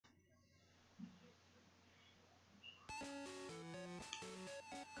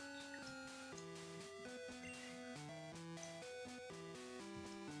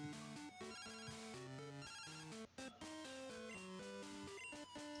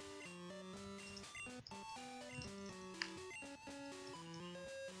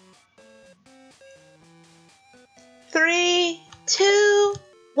3, 2,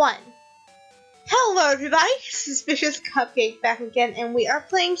 1. Hello everybody, Suspicious Cupcake back again, and we are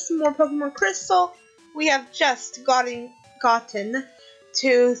playing some more Pokemon Crystal. We have just gotten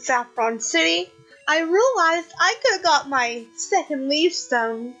to Saffron City. I realized I could have got my second Leaf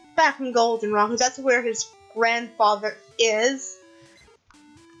Stone back in Goldenrod, because that's where his grandfather is.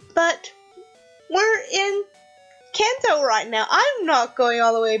 But we're in Kanto right now. I'm not going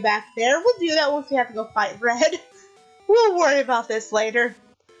all the way back there. We'll do that once we have to go fight Red. We'll worry about this later.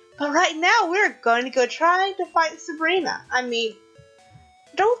 But right now, we're going to go try to fight Sabrina. I mean,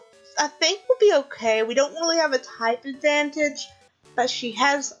 I think we'll be okay. We don't really have a type advantage, but she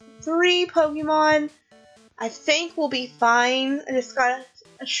has 3 Pokemon. I think we'll be fine. I just gotta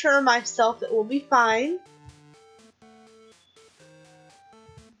assure myself that we'll be fine.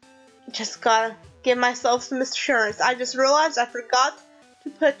 Just gotta give myself some assurance. I just realized I forgot to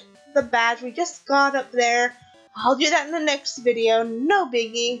put the badge we just got up there. I'll do that in the next video, no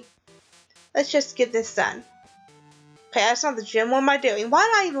biggie. Let's just get this done. Okay, that's not the gym. What am I doing? Why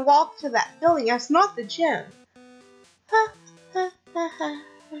did I even walk to that building? That's not the gym.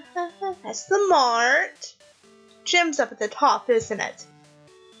 That's the mart. Gym's up at the top, isn't it?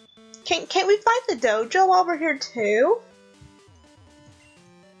 Can't we fight the dojo while we're here too?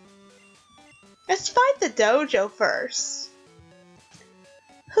 Let's fight the dojo first.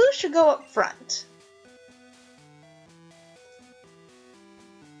 Who should go up front?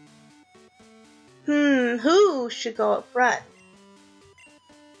 Who should go up front?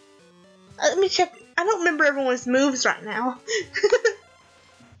 Let me check. I don't remember everyone's moves right now.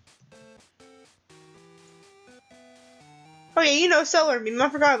 Okay, you know Solar Beam. I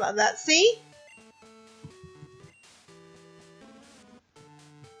forgot about that. See?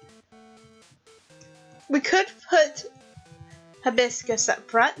 We could put Hibiscus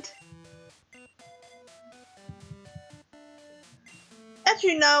up front. As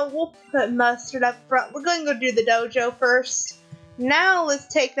you know, we'll put Mustard up front. We're going to go do the dojo first. Now let's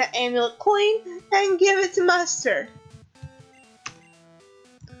take that amulet coin and give it to Mustard.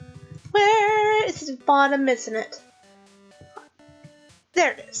 Where is the bottom, isn't it?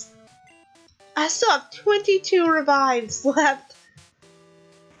 There it is. I still have 22 revives left.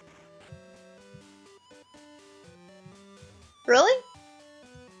 Really?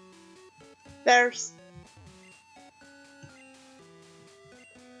 There's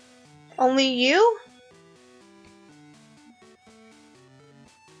only you?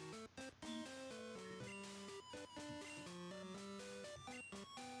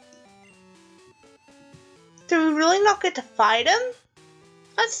 Do we really not get to fight him?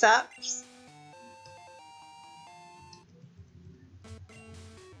 That sucks.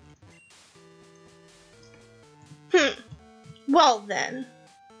 Well then.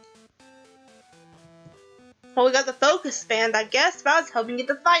 Well, we got the focus band, I guess, but I was hoping to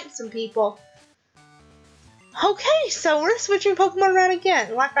get to fight some people. Okay, so we're switching Pokemon around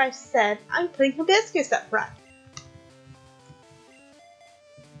again. Like I said, I'm putting Hibiscus up front.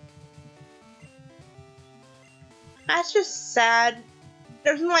 That's just sad.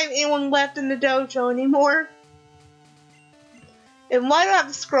 There's not even anyone left in the dojo anymore. And why do I have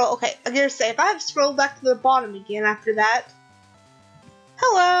to scroll? Okay, I'm gonna say, if I have to scroll back to the bottom again after that.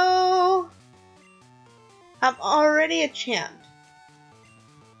 Hello! I'm already a champ.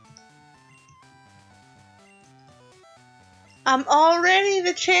 I'm already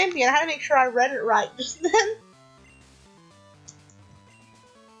the champion. I had to make sure I read it right just then.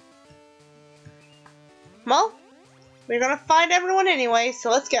 Well, we're gonna find everyone anyway, so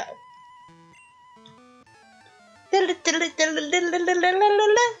let's go.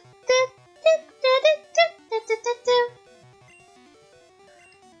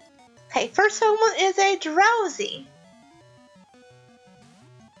 Okay, first Pokemon is a Drowsy.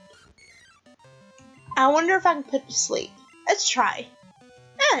 I wonder if I can put it to sleep. Let's try.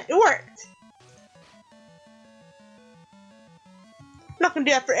 It worked. I'm not gonna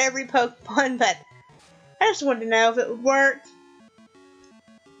do that for every Pokemon, but I just wanted to know if it would work.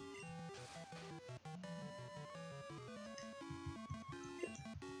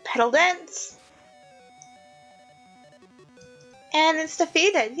 Petal Dance. And it's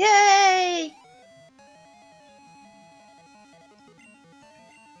defeated. Yay!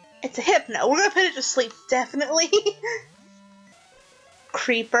 It's a Hypno. We're gonna put it to sleep, definitely.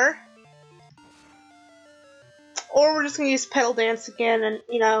 Creeper. Or we're just gonna use Petal Dance again and,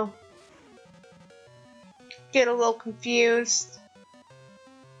 you know, get a little confused.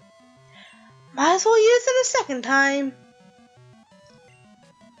 Might as well use it a second time.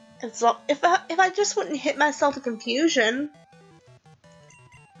 If I just wouldn't hit myself with confusion.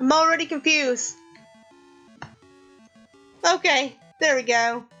 I'm already confused. Okay, there we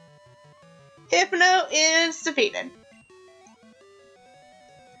go. Hypno is defeated.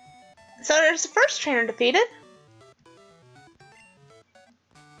 So there's the first trainer defeated.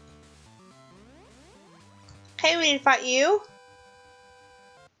 Okay, we need to fight you.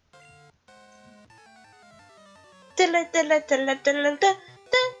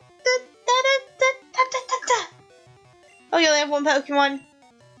 Oh, you only have one Pokemon.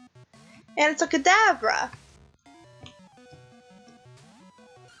 And it's a Kadabra.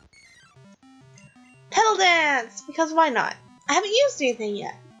 Petal Dance! Because why not? I haven't used anything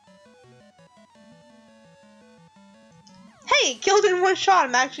yet. Hey, killed in one shot.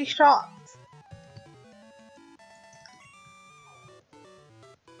 I'm actually shocked.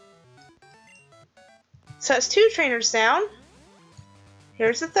 So it's 2 trainers down.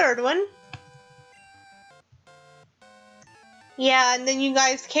 Here's the third one. Yeah, and then you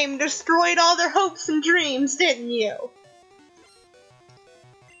guys came and destroyed all their hopes and dreams, didn't you?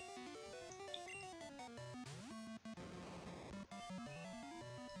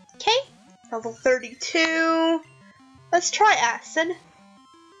 Okay, level 32. Let's try Acid.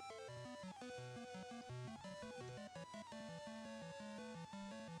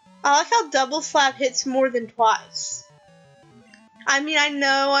 I like how Double Slap hits more than twice. I mean, I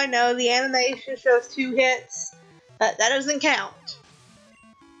know, the animation shows 2 hits, but that doesn't count.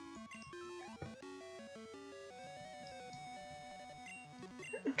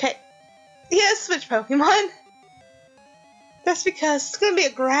 Okay, yeah, switch Pokemon. That's because it's going to be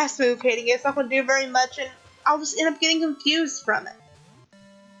a grass move hitting it, it's not going to do very much, and I'll just end up getting confused from it.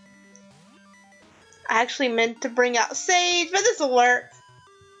 I actually meant to bring out Sage, but this will work.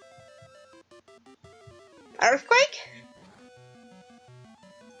 Earthquake?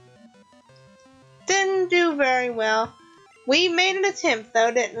 Didn't do very well. We made an attempt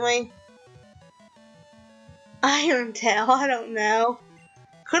though, didn't we? Iron Tail, I don't know.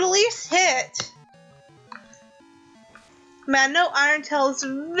 Could at least hit. Man, I know Iron Tail is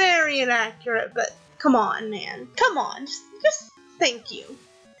very inaccurate, but come on, man. Come on, just thank you.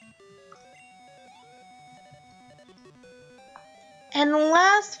 And the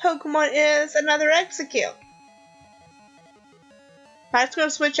last Pokemon is another Execute. I'm just going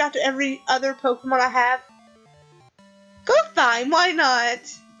to switch out to every other Pokemon I have. Go fine, why not?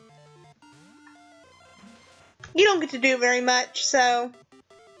 You don't get to do very much, so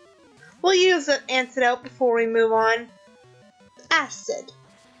we'll use an antidote before we move on. Acid.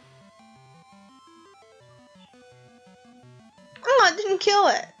 Oh, it didn't kill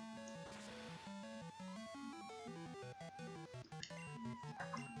it.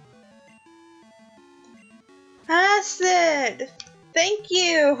 Acid! Thank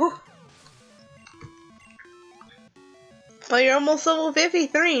you! Well, you're almost level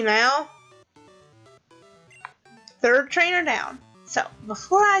 53 now. 3rd trainer down. So,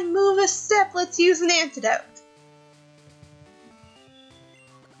 before I move a step, let's use an antidote.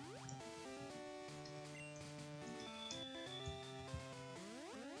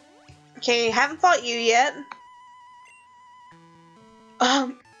 Okay, haven't fought you yet.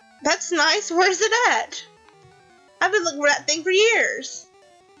 That's nice. Where's it at? I've been looking for that thing for years.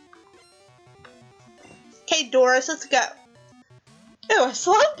 Okay, Doris, let's go. Ooh, a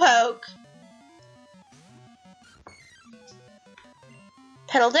Slowpoke.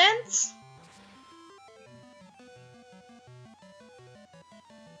 Petal Dance.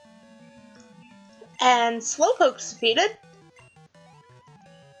 And Slowpoke's defeated.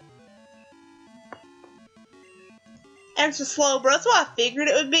 And it's a Slowbro, that's what I figured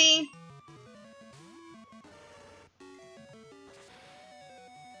it would be.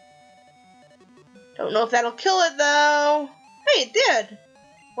 Don't know if that'll kill it though. Hey, it did.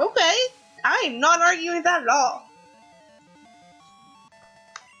 Okay, I am not arguing with that at all.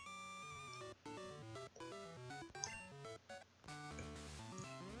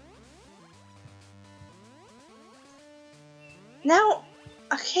 Now,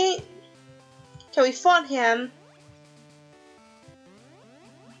 okay, we fought him.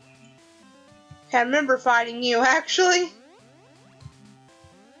 Okay, I remember fighting you, actually.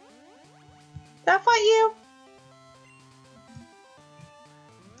 Did I fight you?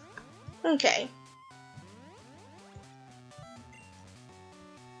 Okay.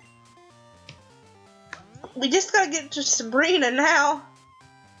 We just gotta get to Sabrina now.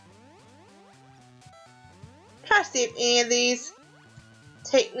 Try to see if any of these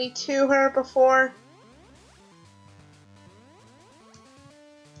take me to her before.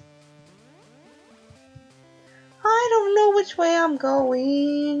 I don't know which way I'm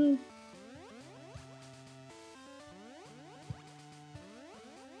going.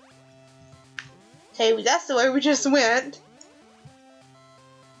 Okay, that's the way we just went.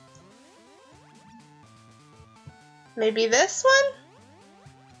 Maybe this one?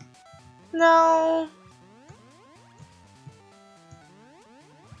 No.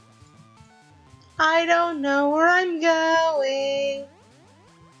 I don't know where I'm going.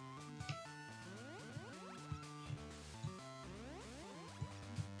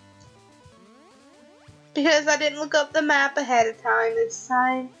 Because I didn't look up the map ahead of time this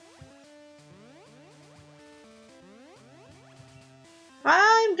time.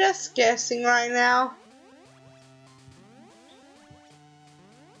 I'm just guessing right now.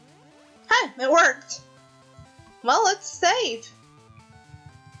 Hey, it worked. Well, let's save.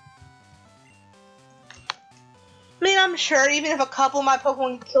 I mean, I'm sure even if a couple of my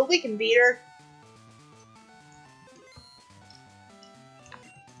Pokemon get killed, we can beat her.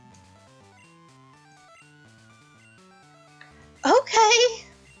 Okay.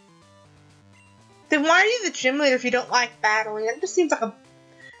 Then why are you the gym leader if you don't like battling? It just seems like a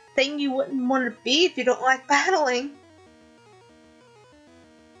thing you wouldn't want to be if you don't like battling.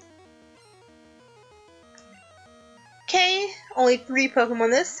 Okay, only 3 Pokemon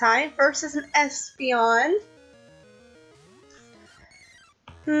this time. First is an Espeon.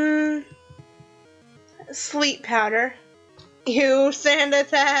 Sleep powder. Ew, sand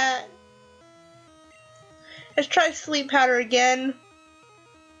attack. Let's try sleep powder again.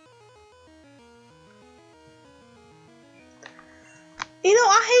 You know,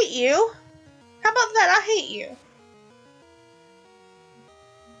 I hate you. How about that? I hate you.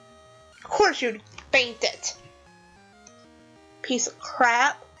 Of course you'd faint it. Piece of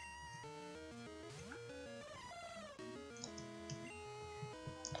crap.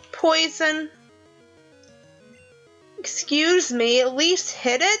 Poison. Excuse me, at least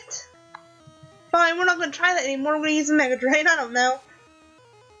hit it? Fine, we're not gonna try that anymore. We're gonna use a Mega Drain. I don't know.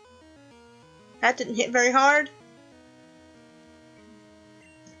 That didn't hit very hard.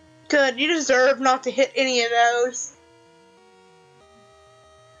 Good, you deserve not to hit any of those.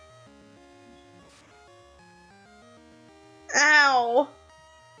 Ow.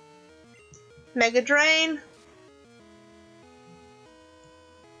 Mega Drain.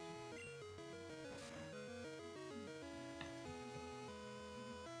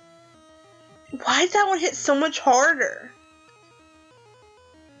 Why did that one hit so much harder?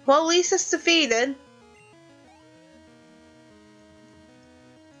 Well, at least it's defeated.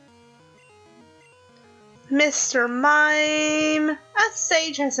 Mr. Mime. That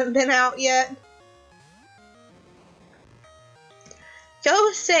Sage hasn't been out yet.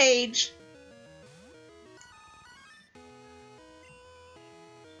 Go Sage.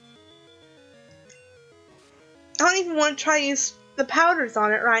 I don't even want to try to use the powders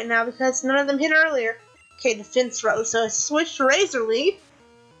on it right now because none of them hit earlier. Okay, Defense Rose, so I switched to Razor Leaf.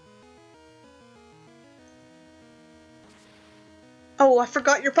 Oh, I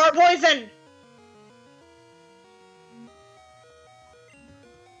forgot you're part poison!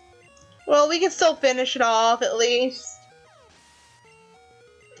 Well, we can still finish it off at least.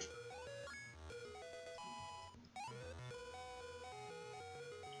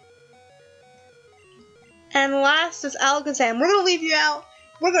 And last is Alakazam. We're gonna leave you out.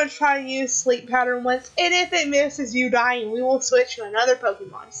 We're gonna try to use Sleep Powder once, and if it misses you dying, we will switch to another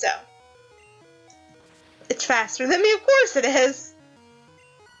Pokemon. So it's faster than me, of course it is.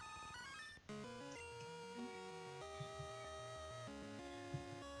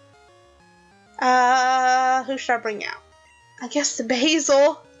 Who should I bring out? I guess the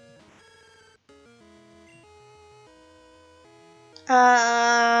Basil.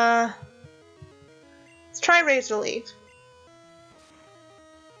 Let's try Razor Leaf.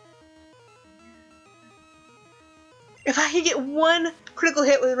 If I could get one critical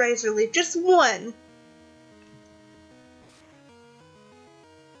hit with Razor Leaf, just one.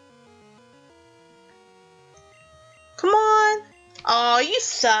 Come on. Aw, you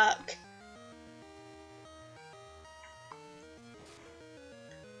suck.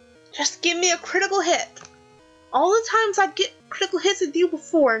 Just give me a critical hit. All the times I'd get critical hits with you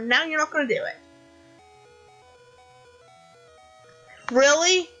before, now you're not going to do it.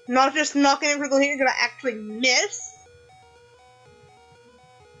 Really? Not just not getting a critical hit, you're going to actually miss?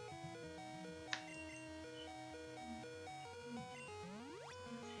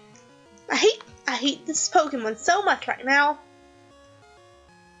 I hate this Pokemon so much right now.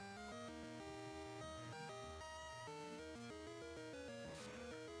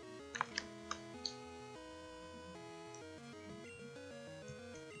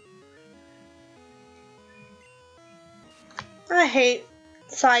 I hate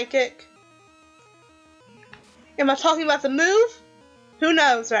Psychic. Am I talking about the move? Who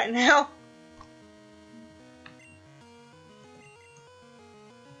knows right now?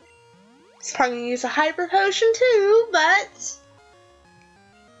 probably gonna use a hyper potion too, but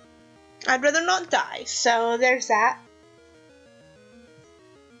I'd rather not die, so there's that.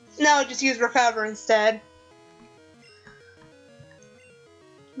 No, just use recover instead.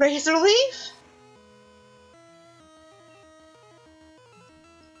 Razor Leaf?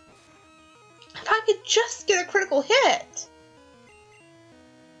 If I could just get a critical hit.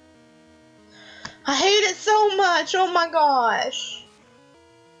 I hate it so much, oh my gosh.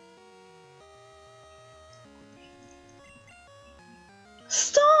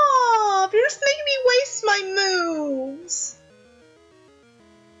 Stop! You're just making me waste my moves.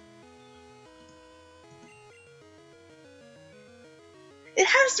 It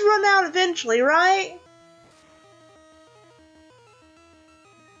has to run out eventually, right?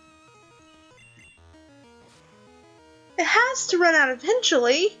 It has to run out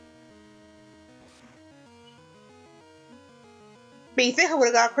eventually. But you think I would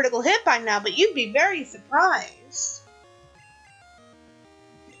have got a critical hit by now, but you'd be very surprised.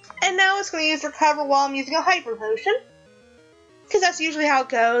 And now it's going to use recover while I'm using a hyper potion. Because that's usually how it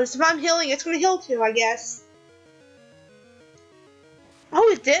goes. If I'm healing, it's going to heal too, I guess. Oh,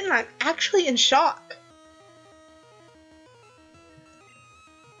 it didn't. I'm actually in shock.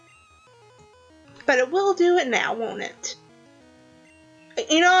 But it will do it now, won't it?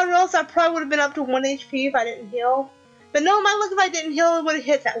 You know, or else I probably would have been up to 1 HP if I didn't heal. But no, my luck, if I didn't heal, it would have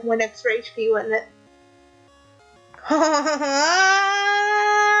hit that 1 extra HP, wouldn't it?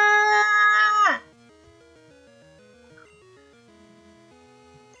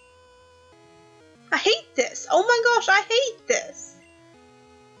 I hate this. Oh my gosh, I hate this.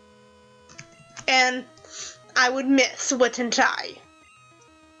 And I would miss, wouldn't I?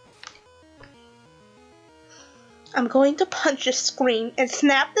 I'm going to punch a screen and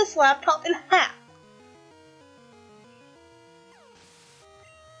snap this laptop in half.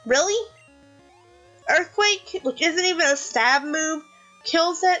 Really? Earthquake, which isn't even a stab move,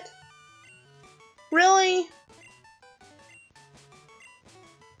 kills it? Really?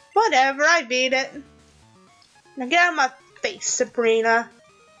 Whatever, I beat it. Now get out of my face, Sabrina.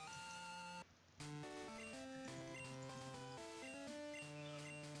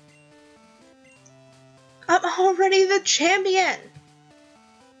 I'm already the champion.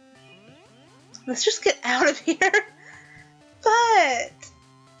 Let's just get out of here. But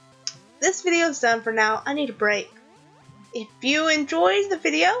this video's done for now. I need a break. If you enjoyed the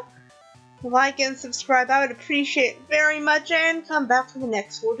video, like and subscribe. I would appreciate it very much, and come back for the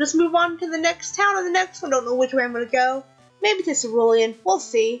next one. We'll just move on to the next town or the next one. Don't know which way I'm going to go. Maybe to Cerulean. We'll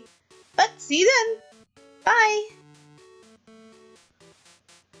see. But see you then. Bye.